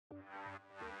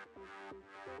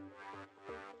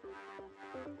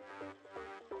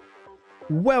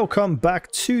Welcome back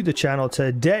to the channel.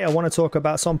 Today I want to talk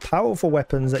about some powerful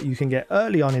weapons that you can get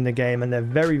early on in the game, and they're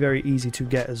very easy to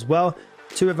get as well.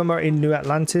 Two of them are in New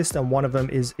Atlantis and one of them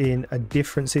is in a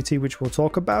different city, which we'll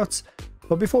talk about.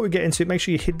 But before we get into it, make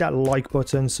sure you hit that like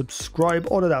button, subscribe,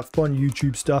 all of that fun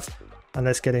YouTube stuff, and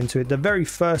let's get into it. The very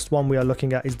first one we are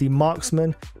looking at is the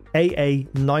Marksman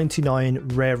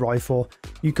AA99 rare rifle.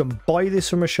 You can buy this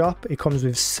from a shop. It comes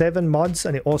with 7 mods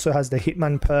and it also has the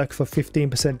Hitman perk for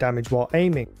 15% damage while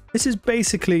aiming. This is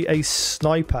basically a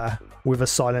sniper with a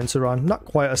silencer on. Not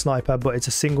quite a sniper, but it's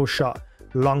a single shot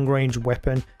long range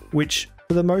weapon, which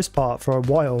for the most part for a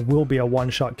while will be a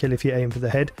one-shot kill if you aim for the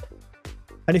head.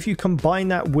 And if you combine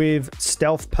that with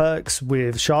stealth perks,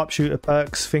 with sharpshooter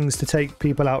perks, things to take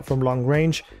people out from long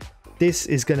range, this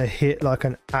is going to hit like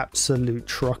an absolute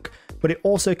truck. But it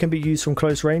also can be used from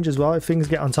close range as well. If things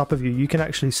get on top of you, you can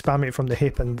actually spam it from the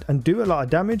hip and do a lot of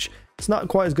damage. It's not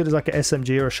quite as good as like an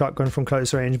SMG or a shotgun from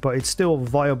close range, but it's still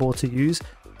viable to use.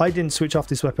 I didn't switch off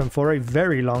this weapon for a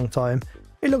very long time.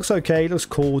 It looks okay, it looks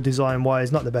cool design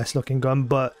wise, not the best looking gun,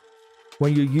 but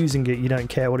when you're using it, you don't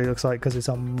care what it looks like because it's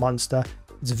a monster.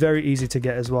 It's very easy to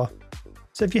get as well.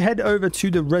 So if you head over to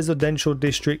the residential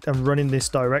district and run in this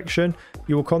direction,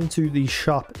 you will come to the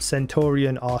shop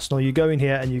Centurion Arsenal. You go in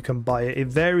here and you can buy it. It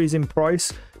varies in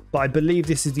price, but I believe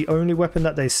this is the only weapon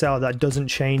that they sell that doesn't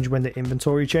change when the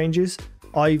inventory changes.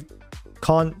 I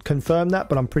can't confirm that,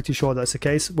 but I'm pretty sure that's the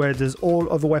case. Where there's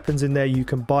all other weapons in there you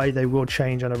can buy, they will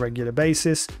change on a regular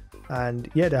basis.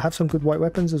 And yeah, they have some good white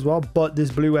weapons as well, but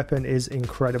this blue weapon is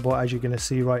incredible, as you're going to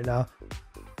see right now.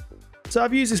 So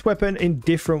I've used this weapon in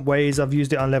different ways. I've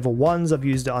used it on level 1s, I've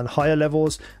used it on higher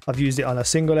levels, I've used it on a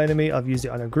single enemy, I've used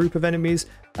it on a group of enemies,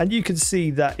 and you can see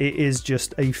that it is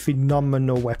just a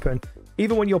phenomenal weapon.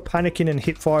 Even when you're panicking and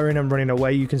hip firing and running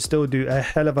away, you can still do a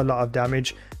hell of a lot of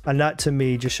damage, and that to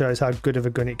me just shows how good of a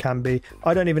gun it can be.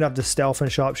 I don't even have the stealth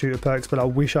and sharpshooter perks, but I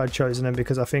wish I'd chosen them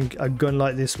because I think a gun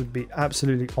like this would be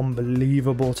absolutely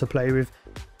unbelievable to play with.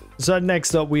 So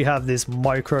next up we have this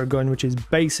micro gun, which is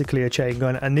basically a chain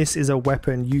gun, and this is a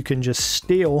weapon you can just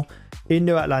steal in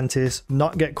New Atlantis,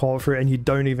 not get caught for it, and you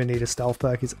don't even need a stealth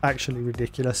perk. It's actually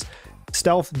ridiculous.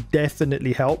 Stealth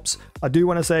definitely helps. I do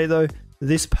want to say though,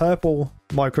 this purple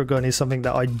micro gun is something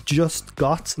that I just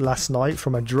got last night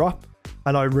from a drop,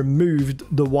 and I removed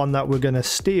the one that we're going to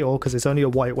steal because it's only a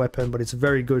white weapon, but it's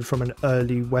very good from an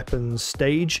early weapons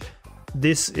stage.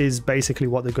 This is basically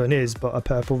what the gun is, but a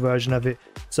purple version of it.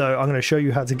 So I'm going to show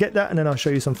you how to get that, and then I'll show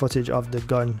you some footage of the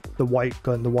gun, the white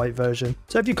gun, the white version.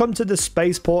 So if you come to the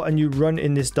spaceport and you run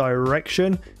in this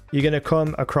direction, you're going to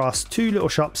come across 2 little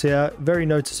shops here. Very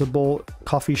noticeable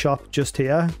coffee shop just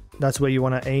here. That's where you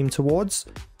want to aim towards.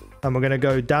 And we're going to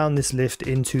go down this lift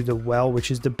into the well,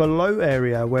 which is the below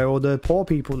area where all the poor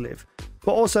people live.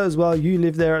 But also as well, you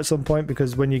live there at some point,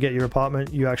 because when you get your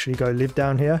apartment, you actually go live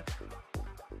down here.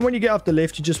 When you get off the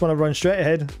lift, you just want to run straight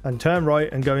ahead and turn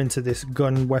right and go into this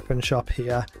gun weapon shop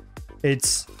here.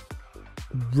 It's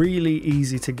really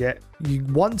easy to get. You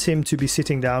want him to be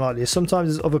sitting down like this. Sometimes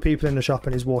there's other people in the shop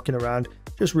and he's walking around.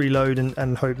 Just reload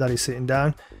and hope that he's sitting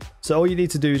down. So all you need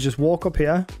to do is just walk up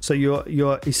here. So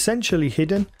you're essentially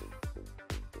hidden.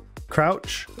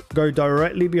 Crouch, go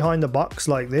directly behind the box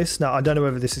like this. Now I don't know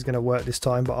whether this is going to work this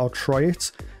time, but I'll try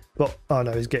it. But oh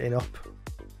no, he's getting up.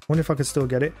 I wonder if I could still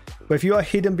get it. But if you are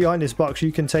hidden behind this box,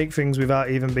 you can take things without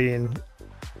even being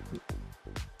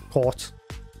caught.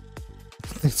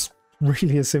 It's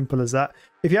really as simple as that.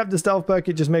 If you have the stealth perk,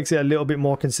 it just makes it a little bit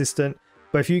more consistent.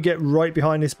 But if you get right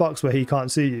behind this box where he can't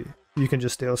see you, you can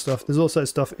just steal stuff. There's also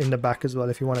stuff in the back as well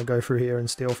if you want to go through here and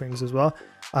steal things as well.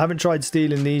 I haven't tried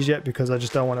stealing these yet because I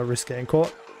just don't want to risk getting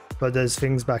caught. But there's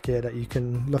things back here that you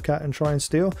can look at and try and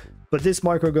steal. But this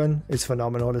micro gun is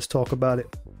phenomenal. Let's talk about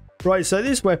it. Right, so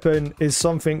this weapon is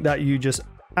something that you just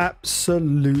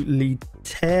absolutely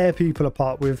tear people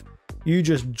apart with. You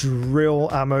just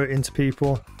drill ammo into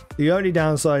people. The only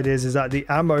downside is that the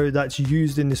ammo that's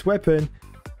used in this weapon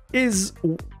is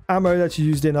ammo that's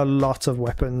used in a lot of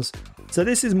weapons. So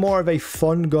this is more of a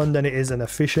fun gun than it is an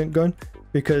efficient gun,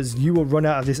 because you will run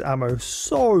out of this ammo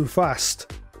so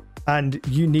fast. And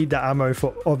you need that ammo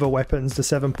for other weapons, the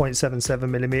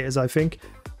 7.77mm, I think.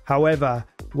 However,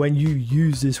 when you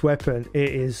use this weapon, it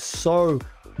is so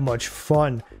much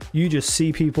fun. You just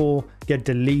see people get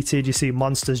deleted, you see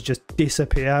monsters just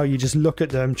disappear, you just look at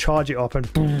them, charge it up,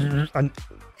 and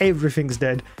everything's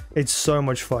dead. It's so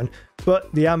much fun.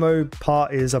 But the ammo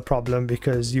part is a problem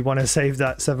because you want to save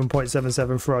that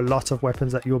 7.77 for a lot of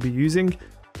weapons that you'll be using.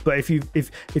 But if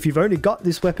you've only got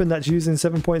this weapon that's using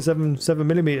 7.77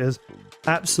 millimeters,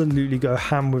 absolutely go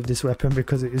ham with this weapon,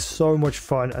 because it is so much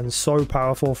fun and so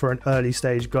powerful for an early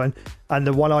stage gun. And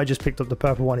the one I just picked up, the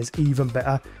purple one, is even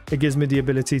better. It gives me the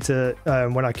ability to,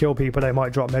 when I kill people, they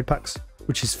might drop med packs,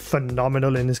 which is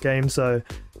phenomenal in this game. So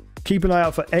keep an eye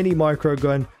out for any micro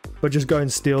gun, but just go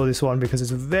and steal this one because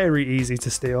it's very easy to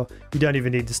steal. You don't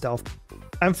even need the stealth.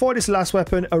 And for this last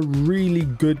weapon, a really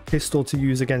good pistol to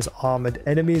use against armored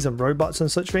enemies and robots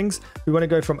and such things. We want to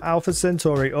go from Alpha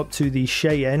Centauri up to the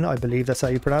Cheyenne, I believe that's how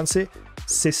you pronounce it,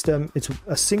 system. It's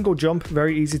a single jump,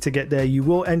 very easy to get there. You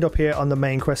will end up here on the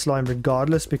main quest line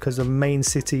regardless, because the main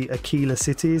city, Aquila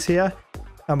City, is here.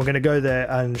 And we're going to go there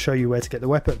and show you where to get the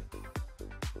weapon.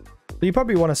 You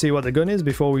probably want to see what the gun is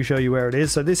before we show you where it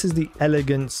is. So this is the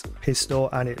Elegance pistol,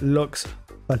 and it looks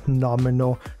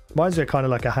phenomenal. Reminds me kind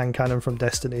of like a hand cannon from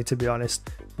Destiny, to be honest,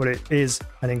 but it is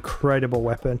an incredible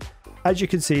weapon. As you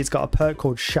can see, it's got a perk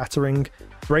called Shattering,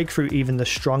 break through even the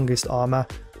strongest armor.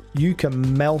 You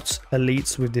can melt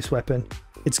elites with this weapon.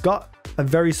 It's got a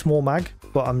very small mag,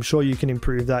 but I'm sure you can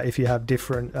improve that if you have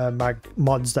different mag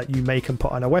mods that you make and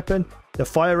put on a weapon. The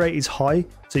fire rate is high,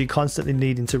 so you're constantly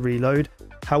needing to reload.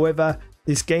 However,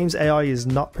 this game's AI is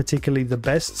not particularly the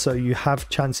best, so you have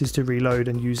chances to reload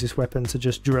and use this weapon to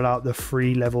just drill out the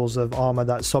 3 levels of armor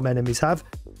that some enemies have.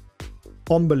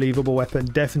 Unbelievable weapon,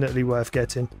 definitely worth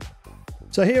getting.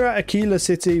 So here at Aquila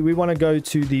City, we want to go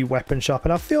to the weapon shop,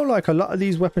 and I feel like a lot of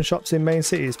these weapon shops in main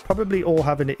cities probably all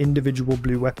have an individual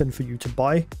blue weapon for you to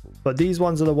buy, but these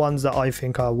ones are the ones that I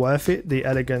think are worth it. The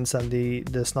Elegance and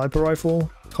the sniper rifle,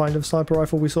 kind of sniper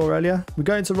rifle we saw earlier. We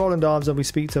go into Roland Arms and we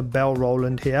speak to Bell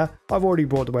Roland here. I've already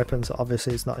brought the weapon, so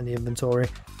obviously it's not in the inventory,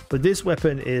 but this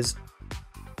weapon is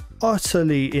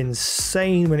utterly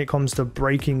insane when it comes to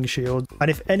breaking shields.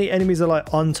 And if any enemies are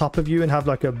like on top of you and have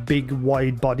like a big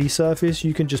wide body surface,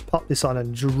 you can just pop this on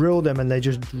and drill them and they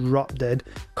just drop dead.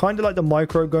 Kind of like the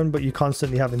micro gun, but you're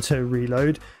constantly having to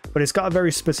reload. But it's got a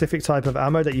very specific type of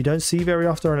ammo that you don't see very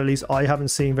often, or at least I haven't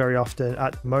seen very often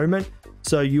at the moment.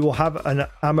 So you will have an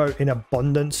ammo in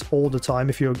abundance all the time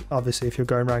if you're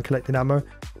going around collecting ammo.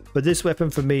 But this weapon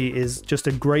for me is just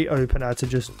a great opener to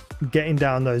just getting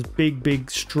down those big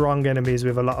strong enemies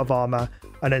with a lot of armor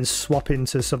and then swap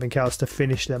into something else to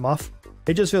finish them off.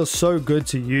 It just feels so good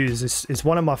to use. It's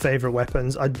one of my favorite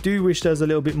weapons. I do wish there's a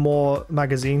little bit more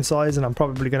magazine size, and I'm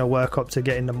probably going to work up to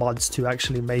getting the mods to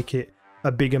actually make it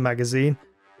a bigger magazine.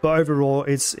 But overall,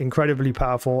 it's incredibly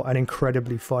powerful and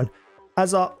incredibly fun,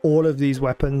 as are all of these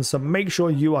weapons, so make sure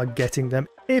you are getting them.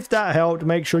 If that helped,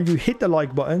 make sure you hit the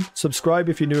like button, subscribe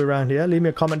if you're new around here, leave me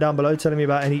a comment down below telling me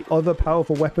about any other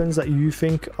powerful weapons that you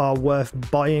think are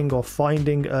worth buying or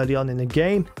finding early on in the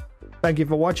game. Thank you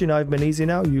for watching. I've been Easy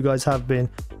now. You guys have been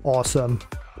awesome.